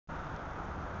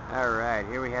Alright,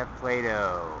 here we have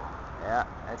Plato. Yeah,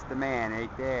 that's the man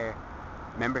right there.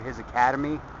 Remember his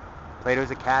academy? Plato's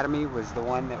academy was the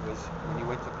one that was when you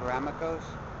went to Paramacos,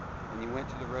 and you went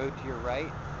to the road to your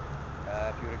right.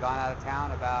 If you would have gone out of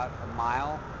town about a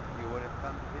mile, you would have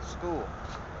come to his school.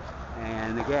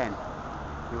 And again,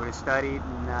 you would have studied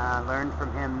and learned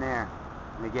from him there.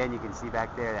 And again, you can see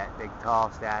back there that big tall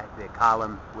the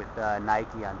column with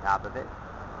Nike on top of it.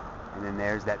 And then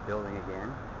there's that building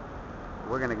again.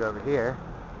 We're going to go over here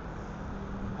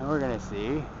and we're going to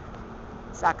see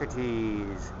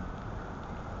Socrates.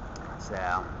 So,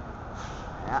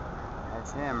 yeah,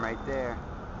 that's him right there.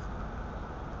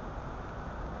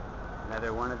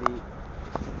 Another one of the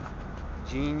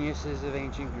geniuses of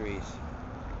ancient Greece.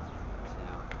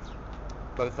 So,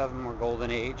 both of them were golden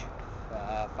age,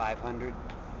 500,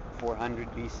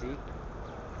 400 BC.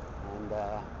 And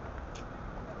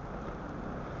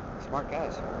smart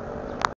guys.